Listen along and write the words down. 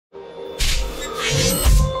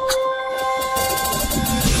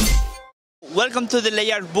Welcome to the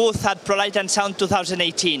Leyard booth at Prolight Sound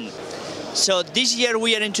 2018. So this year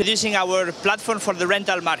we are introducing our platform for the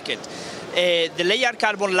rental market. The Leyard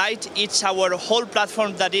CarbonLight, it's our whole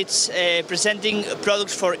platform that it's presenting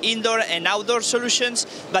products for indoor and outdoor solutions,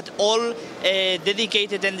 but all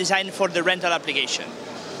dedicated and designed for the rental application.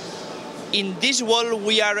 In this wall,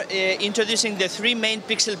 we are introducing the three main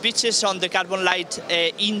pixel pitches on the CarbonLight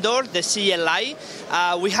indoor, the CLI.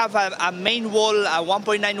 We have a main wall, a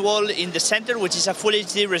 1.9 wall in the center, which is a full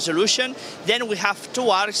HD resolution. Then we have two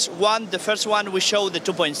arcs. The first one we show the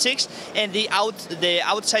 2.6, and the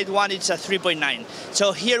outside one is a 3.9.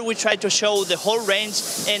 So here we try to show the whole range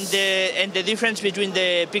and the difference between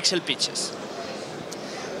the pixel pitches.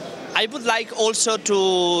 I would like also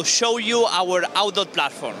to show you our outdoor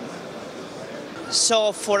platform.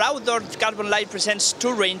 So for outdoor, CarbonLight presents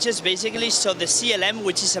two ranges basically, so the CLM,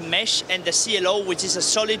 which is a mesh, and the CLO, which is a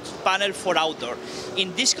solid panel for outdoor.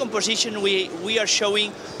 In this composition we are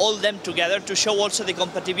showing all them together to show also the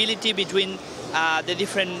compatibility between the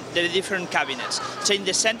different cabinets. So in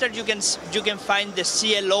the center you can find the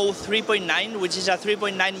CLO 3.9, which is a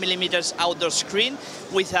 3.9 millimeters outdoor screen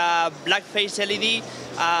with a black face LED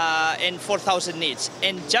and 4000 nits.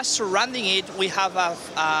 And just surrounding it we have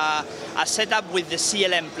a setup with the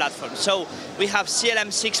CLM platform. So we have CLM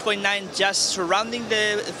 6.9 just surrounding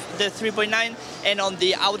the 3.9, and on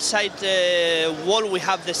the outside wall we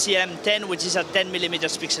have the CLM 10, which is a 10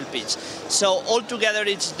 millimeters pixel pitch. So altogether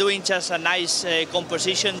it's doing just a nice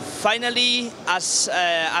composition. Finally, as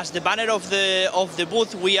the banner of the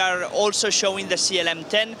booth, we are also showing the CLM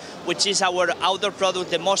 10, which is our outdoor product,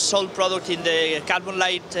 the most sold product in the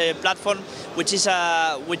CarbonLight platform, which is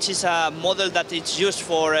a model that is used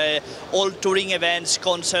for all touring events,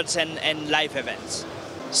 concerts, and live events.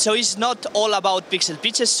 So it's not all about pixel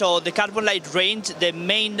pitches. So the CarbonLight range, the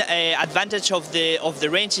main advantage of the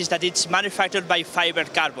range is that it's manufactured by fiber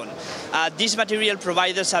carbon. This material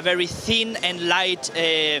provides us a very thin and light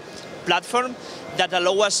platform that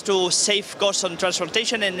allow us to save costs on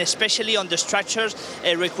transportation and especially on the structures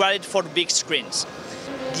required for big screens.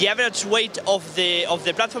 The average weight of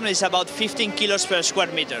the platform is about 15 kilos per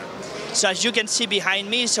square meter. So as you can see behind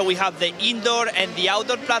me, so we have the indoor and the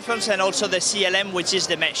outdoor platforms and also the CLM, which is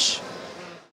the mesh.